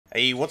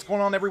Hey, what's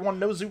going on everyone?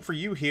 No Zoop for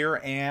you here,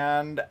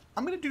 and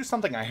I'm going to do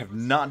something I have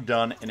not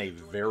done in a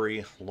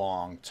very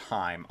long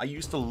time. I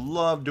used to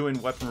love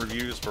doing weapon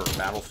reviews for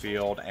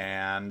Battlefield,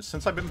 and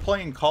since I've been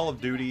playing Call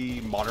of Duty,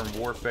 Modern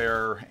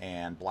Warfare,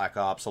 and Black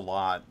Ops a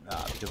lot,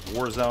 because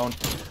Warzone,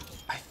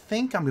 I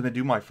think I'm going to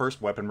do my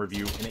first weapon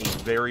review in a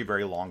very,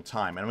 very long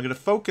time. And I'm going to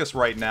focus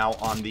right now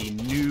on the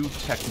new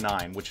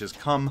Tec-9, which has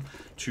come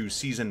to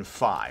Season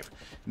 5.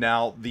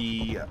 Now,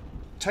 the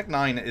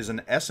Tec-9 is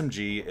an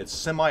SMG, it's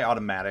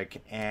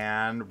semi-automatic,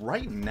 and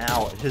right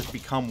now it has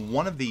become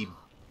one of the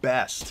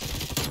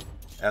best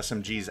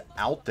SMGs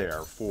out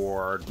there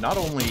for not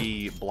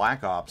only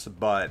Black Ops,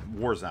 but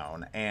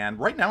Warzone. And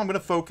right now I'm going to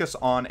focus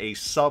on a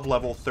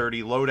sub-level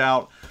 30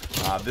 loadout.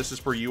 This is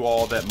for you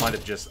all that might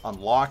have just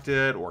unlocked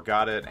it or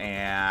got it,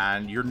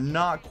 and you're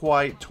not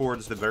quite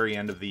towards the very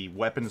end of the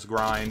weapons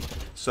grind,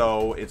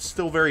 so it's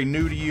still very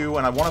new to you,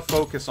 and I want to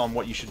focus on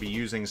what you should be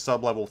using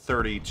sub-level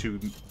 30 to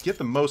get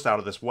the most out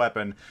of this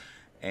weapon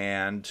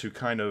and to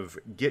kind of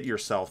get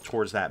yourself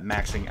towards that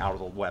maxing out of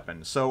the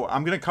weapon. So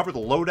I'm going to cover the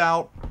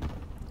loadout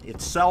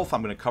itself,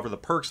 I'm going to cover the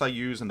perks I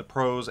use and the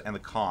pros and the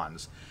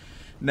cons.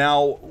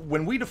 Now,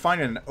 when we define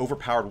an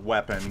overpowered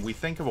weapon, we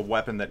think of a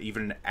weapon that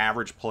even an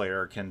average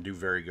player can do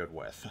very good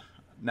with.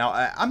 Now,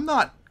 I'm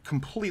not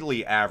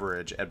completely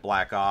average at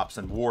Black Ops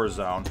and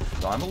Warzone,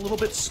 so I'm a little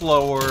bit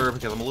slower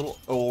because I'm a little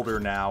older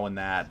now in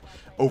that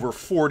over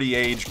 40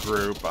 age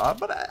group,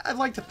 but I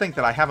like to think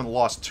that I haven't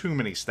lost too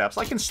many steps.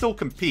 I can still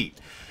compete,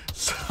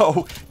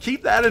 so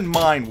keep that in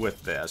mind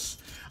with this.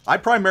 I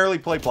primarily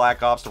play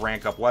Black Ops to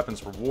rank up weapons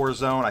for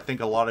Warzone. I think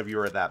a lot of you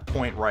are at that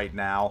point right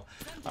now.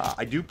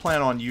 I do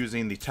plan on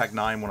using the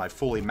Tec-9 when I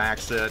fully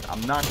max it.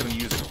 I'm not going to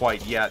use it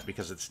quite yet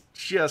because it's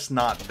just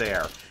not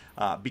there.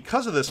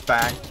 Because of this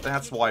fact,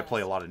 that's why I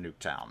play a lot of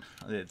Nuketown.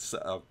 It's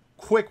a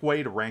quick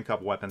way to rank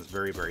up weapons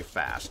very, very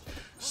fast.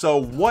 So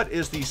what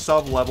is the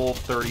sub-level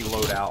 30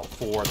 loadout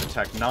for the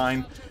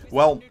Tec-9?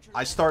 Well,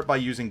 I start by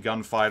using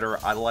Gunfighter.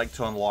 I like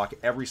to unlock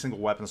every single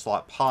weapon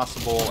slot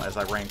possible as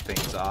I rank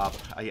things up.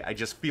 I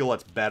just feel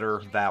it's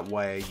better that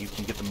way. You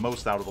can get the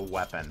most out of the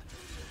weapon.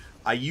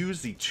 I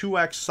use the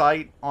 2x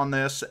sight on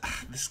this.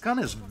 This gun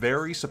is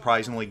very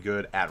surprisingly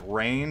good at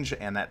range,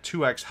 and that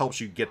 2x helps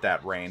you get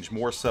that range,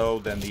 more so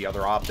than the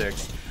other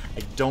optics.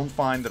 I don't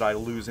find that I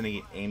lose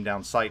any aim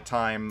down sight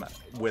time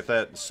with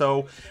it,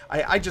 so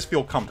I just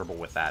feel comfortable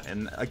with that.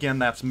 And again,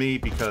 that's me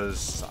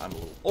because I'm a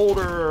little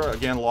older,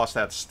 again, lost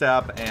that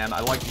step, and I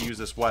like to use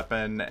this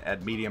weapon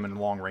at medium and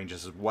long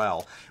ranges as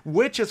well,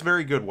 which it's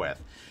very good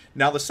with.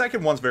 Now, the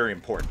second one's very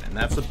important, and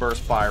that's the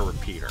burst fire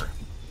repeater.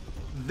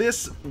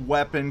 This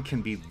weapon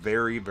can be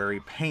very, very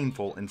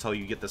painful until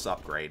you get this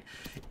upgrade.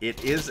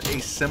 It is a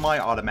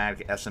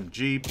semi-automatic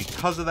SMG.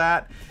 Because of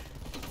that,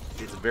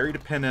 it's very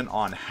dependent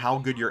on how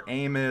good your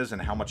aim is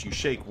and how much you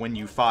shake when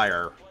you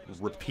fire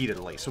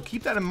repeatedly. So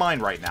keep that in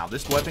mind right now.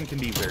 This weapon can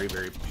be very,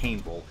 very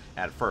painful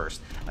at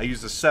first. I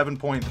use a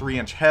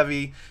 7.3-inch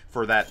heavy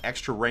for that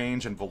extra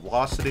range and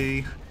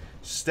velocity.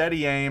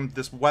 Steady aim.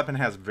 This weapon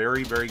has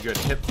very, very good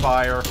hip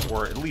fire,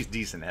 or at least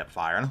decent hip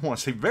fire. I don't want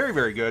to say very,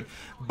 very good,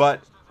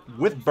 but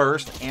with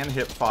burst and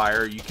hip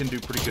fire, you can do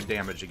pretty good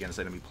damage against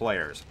enemy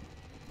players.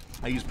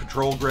 I use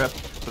Patrol Grip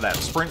for that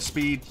sprint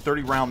speed,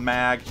 30-round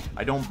mag.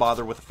 I don't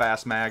bother with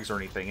fast mags or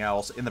anything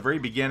else. In the very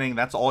beginning,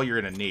 that's all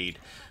you're going to need.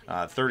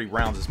 30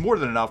 rounds is more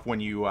than enough when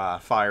you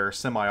fire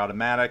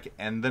semi-automatic,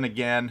 and then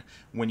again,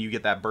 when you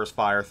get that burst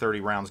fire,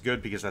 30 rounds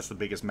good because that's the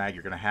biggest mag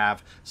you're going to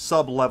have.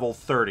 Sub-level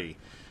 30.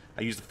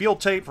 I use the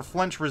field tape for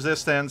flinch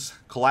resistance,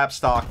 collapse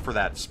stock for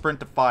that sprint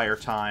to fire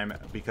time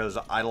because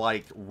I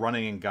like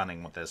running and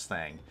gunning with this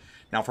thing.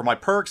 Now for my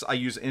perks, I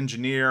use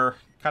engineer,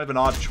 kind of an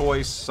odd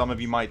choice, some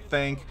of you might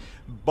think,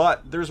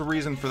 but there's a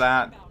reason for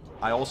that.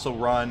 I also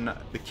run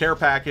the care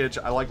package.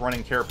 I like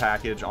running care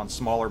package on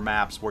smaller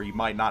maps where you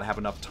might not have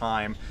enough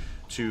time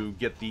to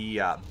get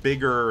the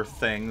bigger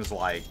things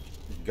like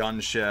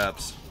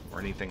gunships or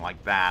anything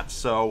like that.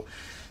 So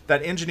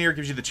that engineer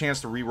gives you the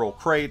chance to reroll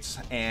crates,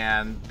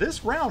 and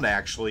this round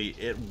actually,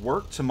 it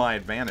worked to my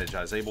advantage.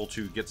 I was able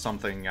to get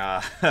something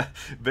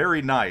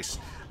very nice.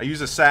 I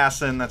use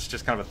assassin, that's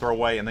just kind of a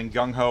throwaway, and then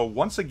gung-ho,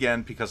 once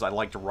again, because I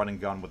like to run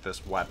and gun with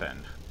this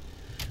weapon.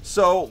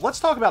 So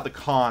let's talk about the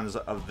cons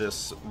of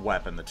this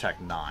weapon, the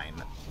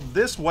Tec-9.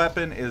 This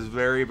weapon is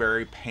very,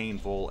 very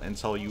painful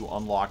until you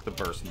unlock the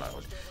burst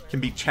mode. It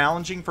can be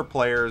challenging for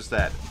players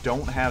that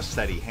don't have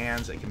steady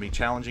hands. It can be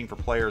challenging for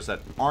players that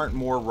aren't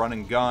more run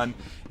and gun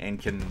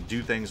and can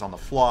do things on the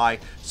fly.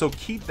 So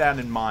keep that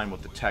in mind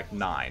with the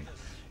Tec-9.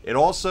 It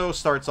also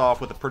starts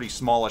off with a pretty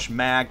smallish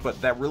mag, but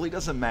that really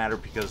doesn't matter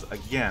because,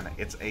 again,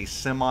 it's a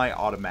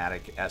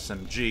semi-automatic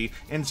SMG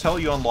until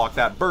you unlock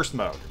that burst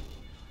mode.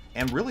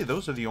 And really,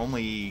 those are the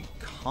only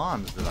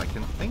cons that I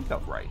can think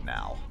of right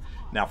now.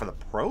 Now, for the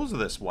pros of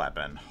this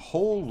weapon,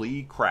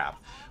 holy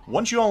crap.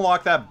 Once you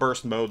unlock that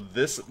burst mode,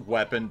 this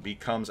weapon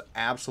becomes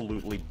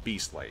absolutely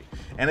beastly.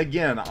 And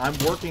again, I'm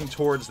working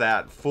towards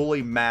that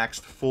fully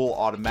maxed, full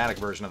automatic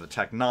version of the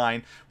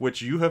Tec-9,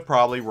 which you have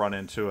probably run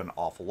into an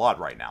awful lot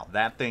right now.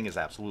 That thing is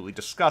absolutely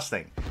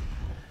disgusting.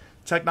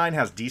 Tec-9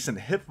 has decent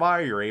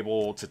hipfire. You're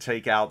able to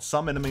take out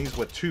some enemies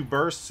with 2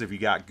 bursts if you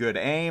got good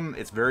aim.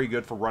 It's very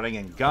good for running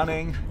and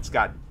gunning. It's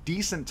got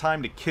decent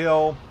time to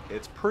kill.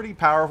 It's pretty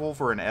powerful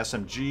for an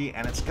SMG,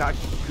 and it's got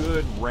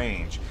good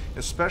range,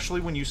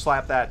 especially when you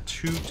slap that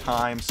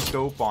 2-time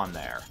scope on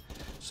there.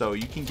 So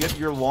you can get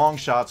your long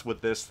shots with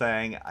this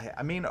thing.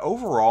 I mean,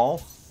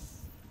 overall,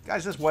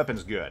 guys, this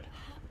weapon's good.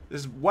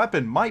 This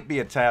weapon might be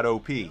a tad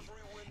OP,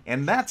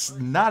 and that's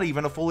not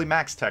even a fully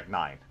maxed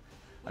Tec-9.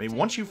 I mean,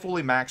 once you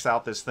fully max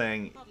out this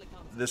thing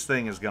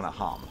is going to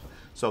hum.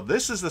 So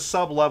this is the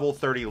sub-level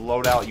 30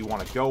 loadout you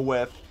want to go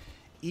with.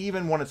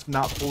 Even when it's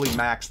not fully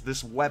maxed,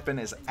 this weapon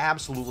is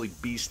absolutely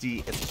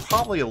beastie. It's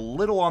probably a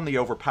little on the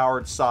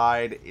overpowered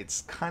side.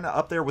 It's kind of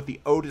up there with the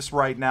Otis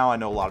right now. I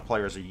know a lot of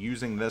players are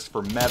using this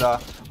for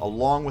meta,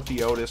 along with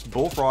the Otis.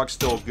 Bullfrog's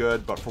still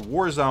good, but for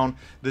Warzone,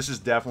 this is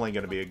definitely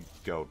going to be a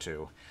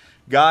go-to.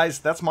 Guys,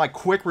 that's my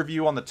quick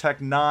review on the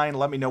Tec-9.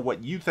 Let me know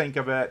what you think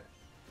of it.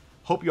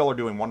 Hope you all are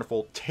doing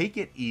wonderful. Take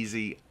it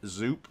easy.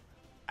 Zoop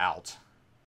out.